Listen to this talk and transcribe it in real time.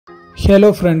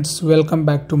Hello friends, welcome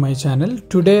back to my channel.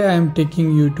 Today I am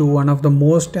taking you to one of the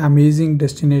most amazing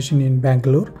destination in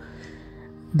Bangalore,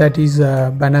 that is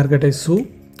Bannerghatta Zoo.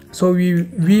 So we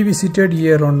visited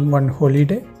here on one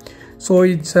holiday, so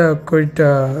it's quite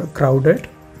crowded,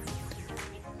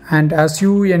 and as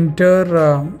you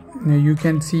enter you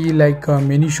can see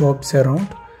many shops around,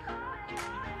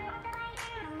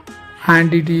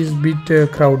 and it is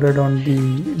bit crowded on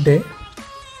the day.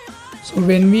 So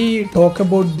when we talk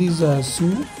about this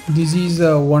zoo, this is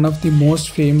one of the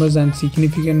most famous and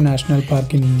significant national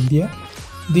park in India.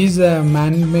 This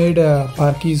man-made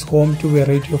park is home to a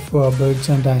variety of birds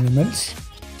and animals.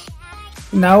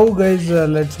 Now guys,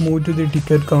 let's move to the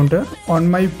ticket counter. On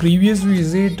my previous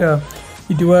visit,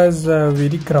 it was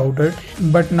very crowded,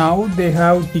 but now they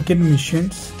have ticket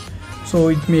machines, so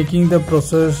it's making the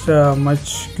process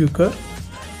much quicker.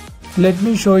 Let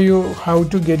me show you how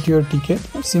to get your ticket.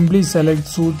 Simply select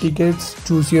zoo tickets,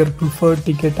 choose your preferred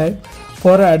ticket type.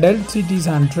 For adults it is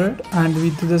 100 and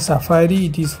with the safari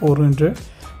it is 400.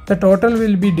 The total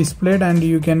will be displayed and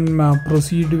you can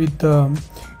proceed with the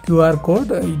QR code.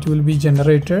 It will be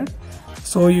generated,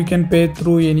 so you can pay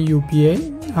through any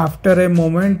UPI. After a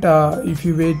moment, if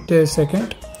you wait a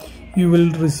second, you will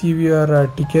receive your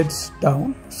tickets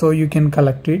down, so you can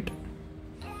collect it.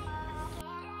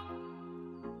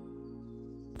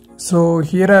 So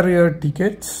here are your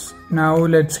tickets. Now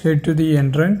let's head to the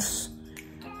entrance,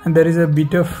 and there is a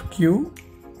bit of queue,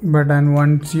 but then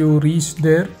once you reach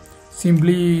there,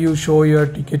 simply you show your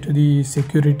ticket to the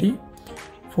security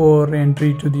for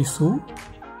entry to the zoo.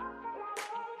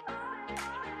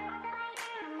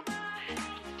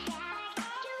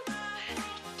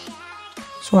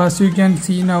 So as you can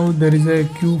see now, there is a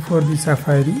queue for the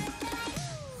safari.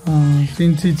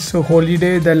 Since it's a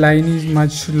holiday, the line is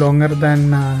much longer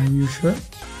than usual.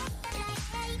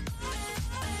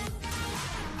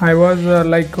 I was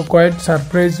quite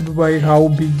surprised by how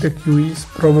big the queue is,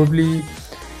 probably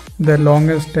the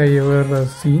longest I ever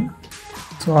seen.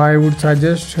 So I would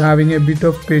suggest having a bit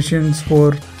of patience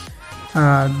for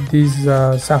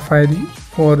this safari,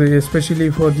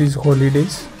 especially for these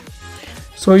holidays.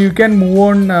 So you can move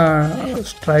on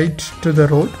straight to the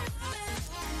road,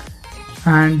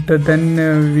 and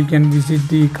then we can visit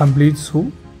the complete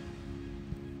zoo.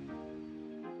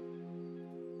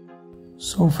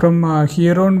 So from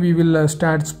here on we will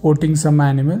start spotting some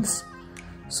animals.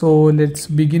 So let's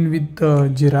begin with the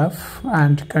giraffe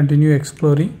and continue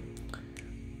exploring.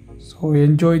 So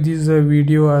enjoy this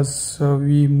video as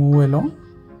we move along.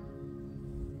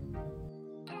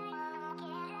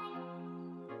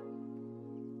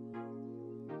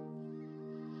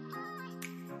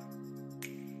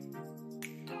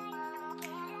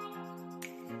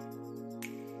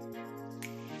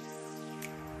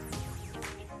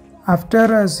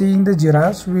 After seeing the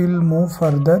giraffes, we will move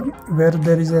further where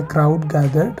there is a crowd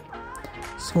gathered.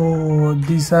 So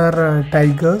these are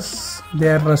tigers. They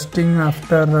are resting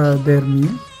after their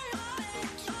meal.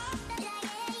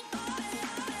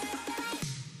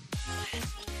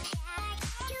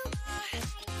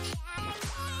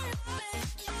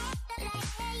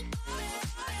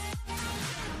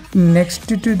 Next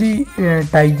to the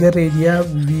tiger area,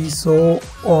 we saw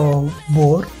a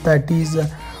boar that is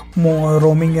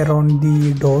roaming around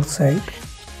the door side.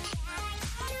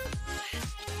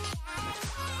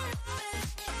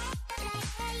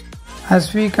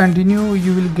 As we continue,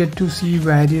 you will get to see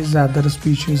various other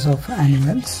species of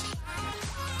animals,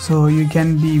 so you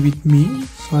can be with me.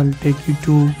 So I'll take you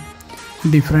to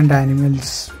different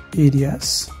animals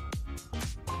areas.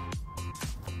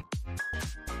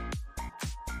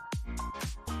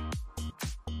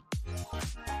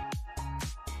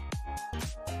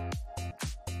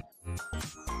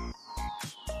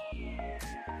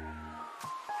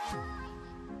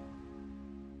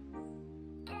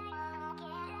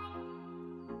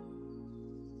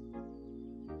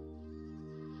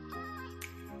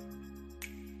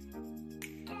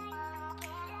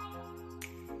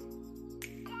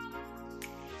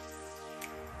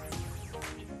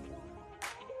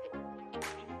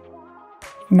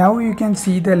 Now you can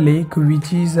see the lake,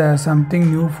 which is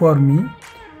something new for me.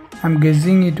 I'm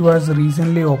guessing it was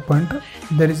recently opened.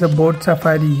 There is a boat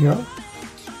safari here,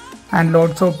 and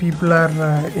lots of people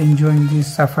are enjoying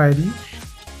this safari.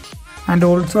 And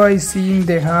also I seen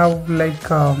they have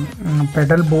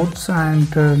pedal boats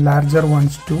and larger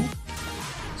ones too.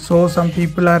 So some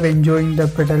people are enjoying the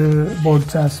pedal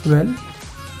boats as well.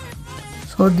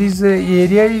 So this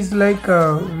area is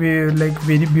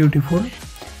very beautiful.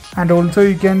 And also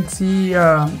you can see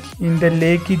in the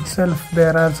lake itself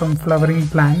there are some flowering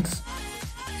plants,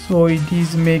 so it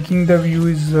is making the view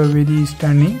is very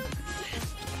stunning.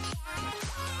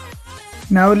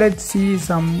 Now let's see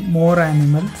some more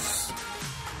animals.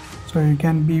 So you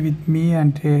can be with me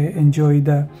and enjoy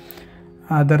the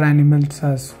other animals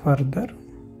as further.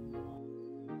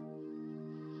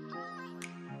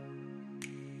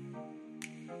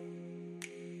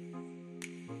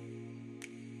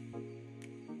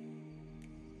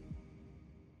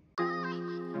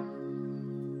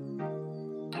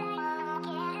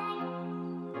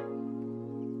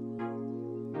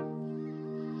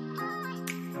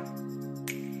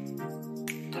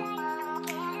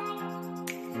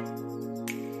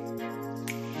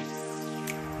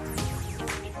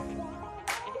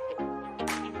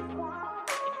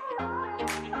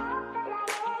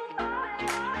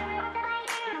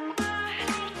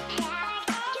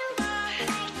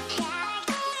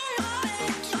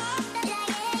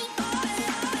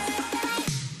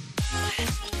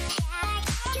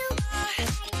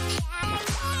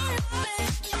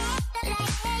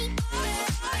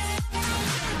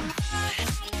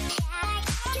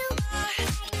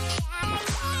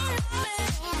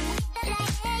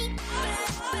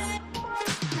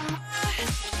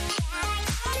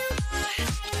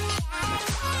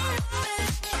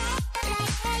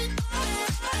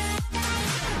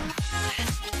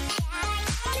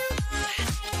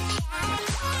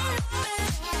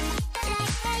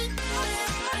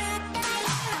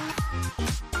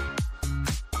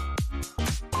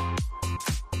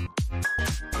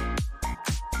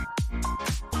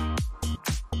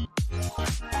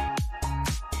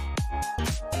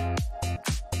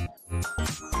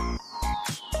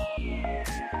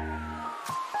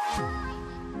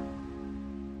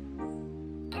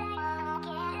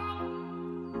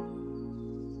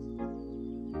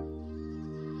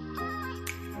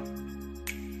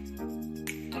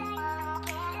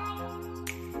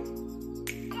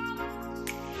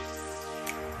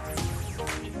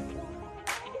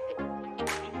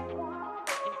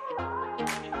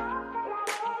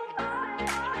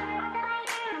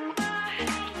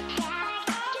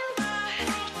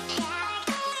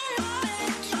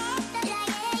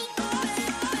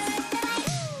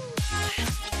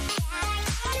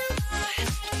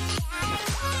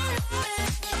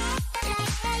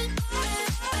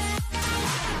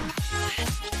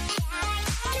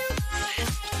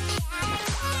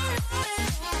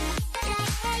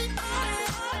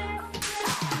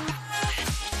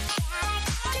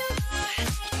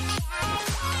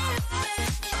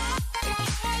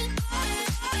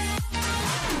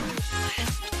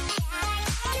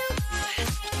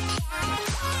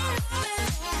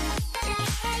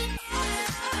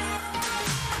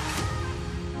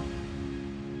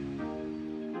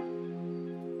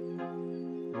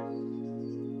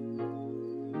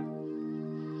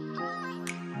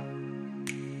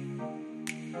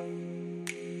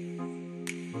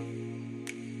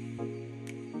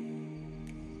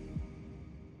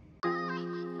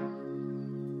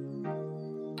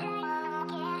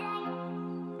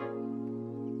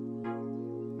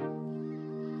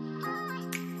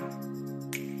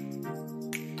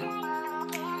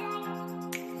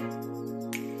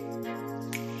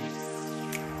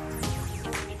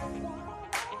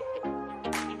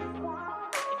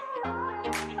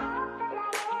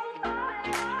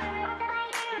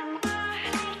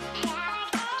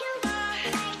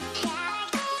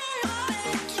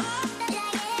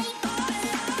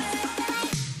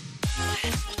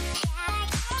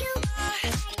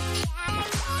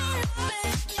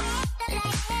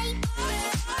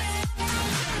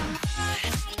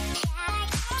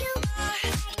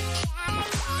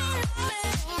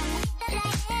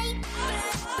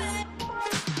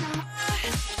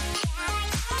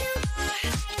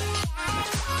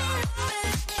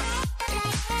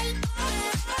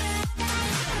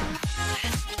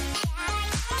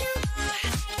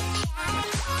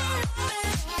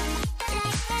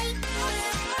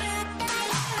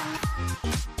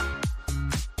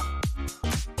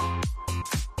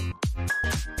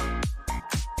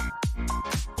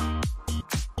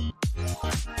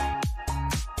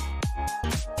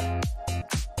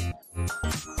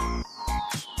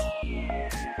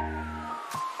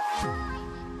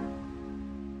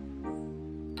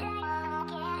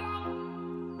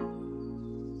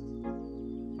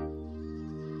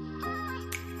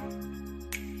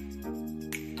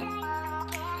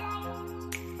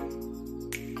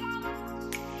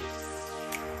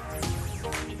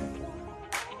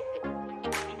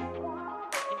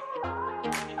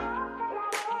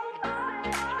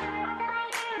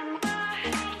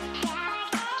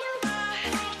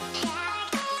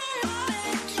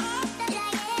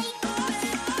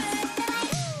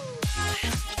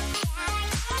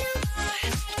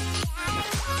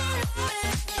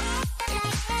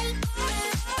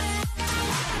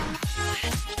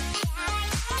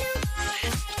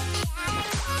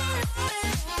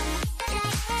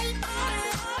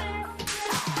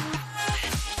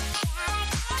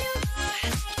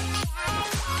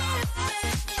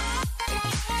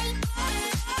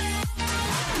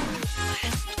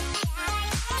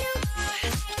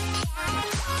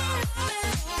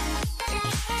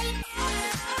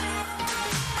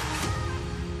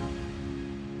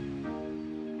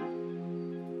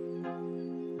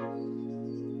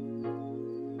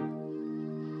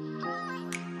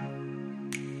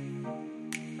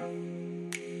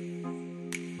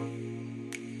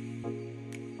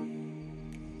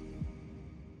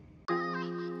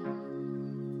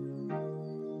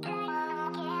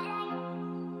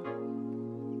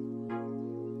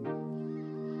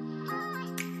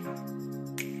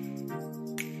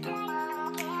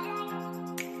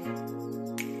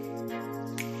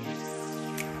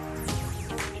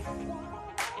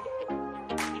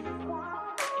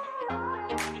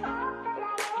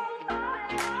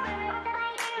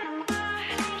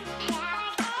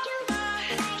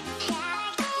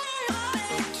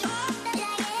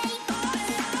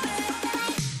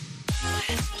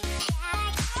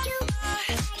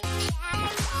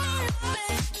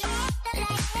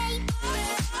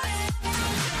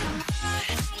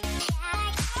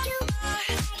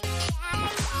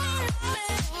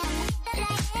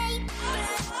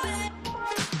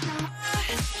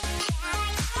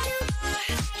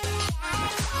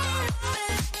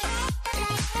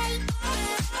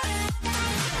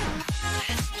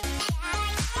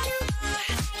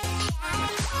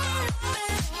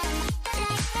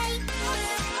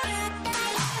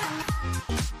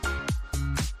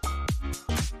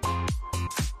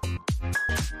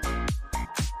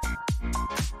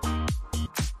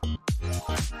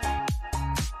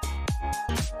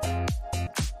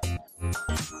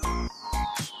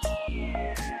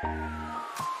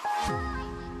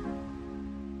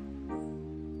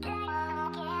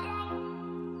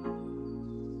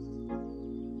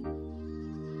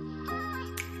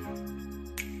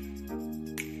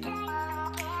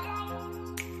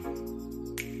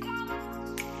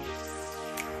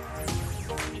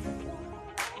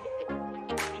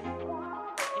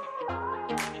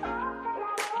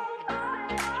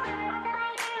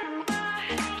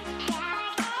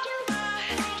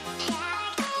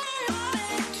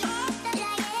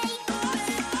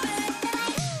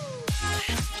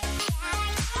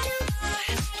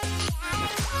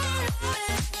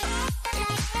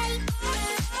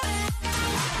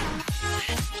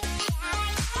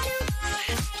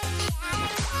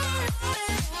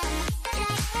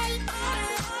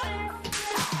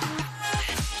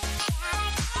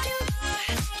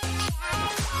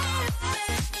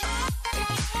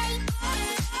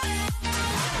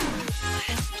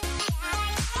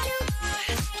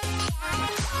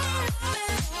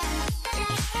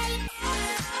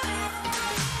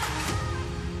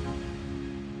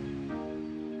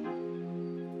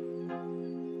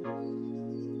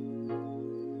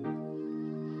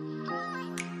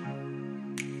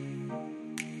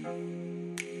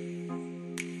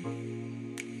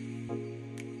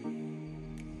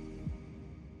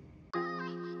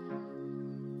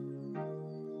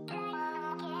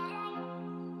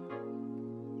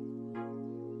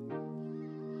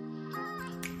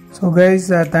 So guys,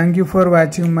 thank you for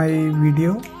watching my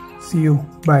video. See you.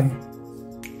 Bye.